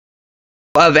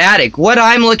Of attic, what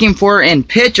I'm looking for in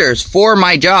pictures for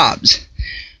my jobs.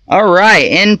 Alright,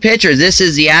 in pictures, this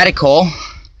is the attic hole.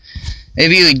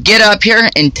 If you would get up here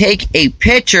and take a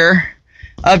picture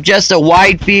of just a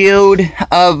wide field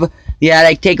of the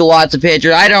attic, take lots of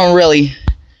pictures. I don't really,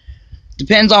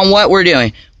 depends on what we're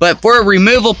doing. But for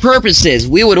removal purposes,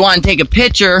 we would want to take a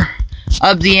picture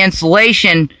of the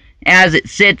insulation as it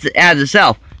sits as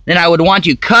itself. Then I would want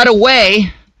to cut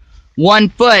away 1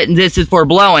 foot, and this is for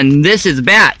blowing. This is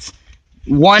bats.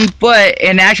 1 foot,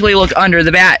 and actually look under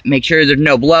the bat. Make sure there's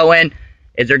no blowing.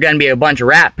 Is there going to be a bunch of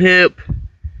rat poop?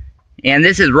 And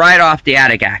this is right off the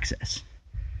attic access.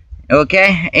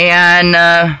 Okay,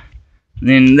 and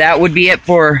then that would be it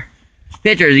for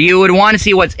pictures. You would want to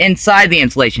see what's inside the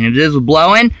insulation. If this was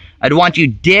blowing, I'd want you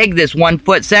to dig this 1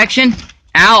 foot section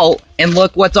out and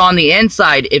look what's on the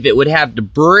inside. If it would have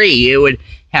debris, it would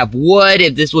have wood.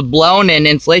 If this was blown in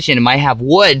insulation, it might have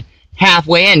wood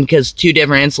halfway in, because 2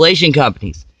 different insulation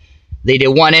companies. They did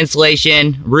one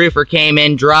insulation, roofer came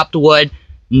in, dropped wood,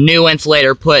 new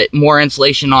insulator, put more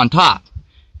insulation on top.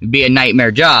 It'd be a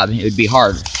nightmare job. It would be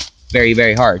hard. Very,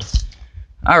 very hard.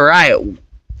 Alright.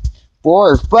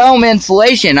 For foam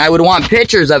insulation, I would want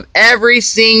pictures of every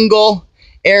single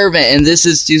air vent, and this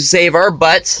is to save our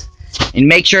butts, and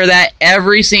make sure that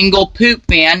every single poop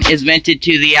fan is vented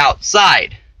to the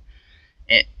outside.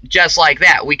 Just like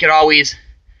that. We could always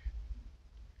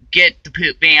get the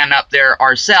poop fan up there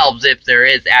ourselves if there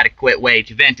is adequate way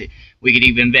to vent it. We could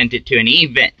even vent it to an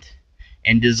E-vent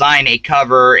and design a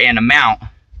cover and a mount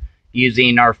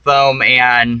using our foam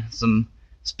and some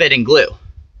spit and glue.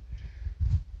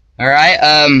 Alright,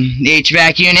 the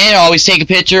HVAC unit, always take a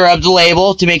picture of the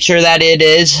label to make sure that it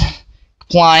is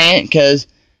compliant, because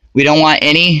we don't want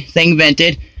anything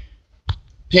vented.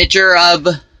 Picture of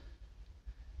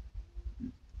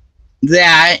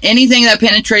that. Anything that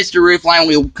penetrates the roof line,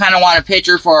 we kind of want a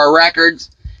picture for our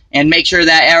records, and make sure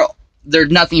that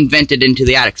there's nothing vented into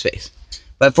the attic space.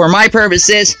 But for my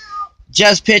purposes,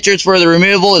 just pictures for the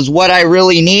removal is what I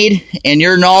really need, and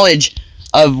your knowledge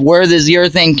of where this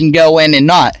urethane can go in and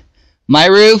not. My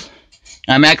roof,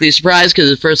 I'm actually surprised, because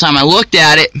the first time I looked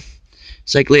at it,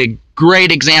 it's likely a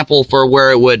great example for where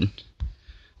it would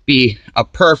be a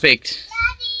perfect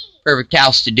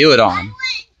house to do it on.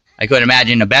 I couldn't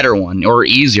imagine a better one, or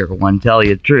easier one, to tell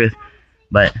you the truth.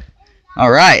 But,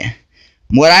 alright.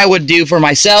 What I would do for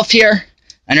myself here,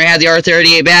 I know I have the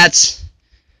R38 bats,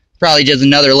 probably just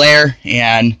another layer,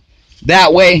 and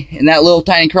that way, in that little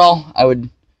tiny crawl, I would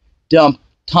dump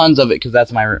tons of it, because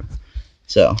that's my room.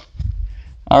 So,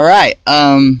 alright,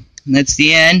 that's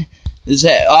the end. This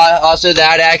is also the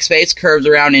attic space curves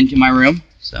around into my room,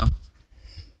 so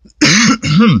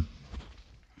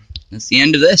that's the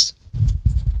end of this.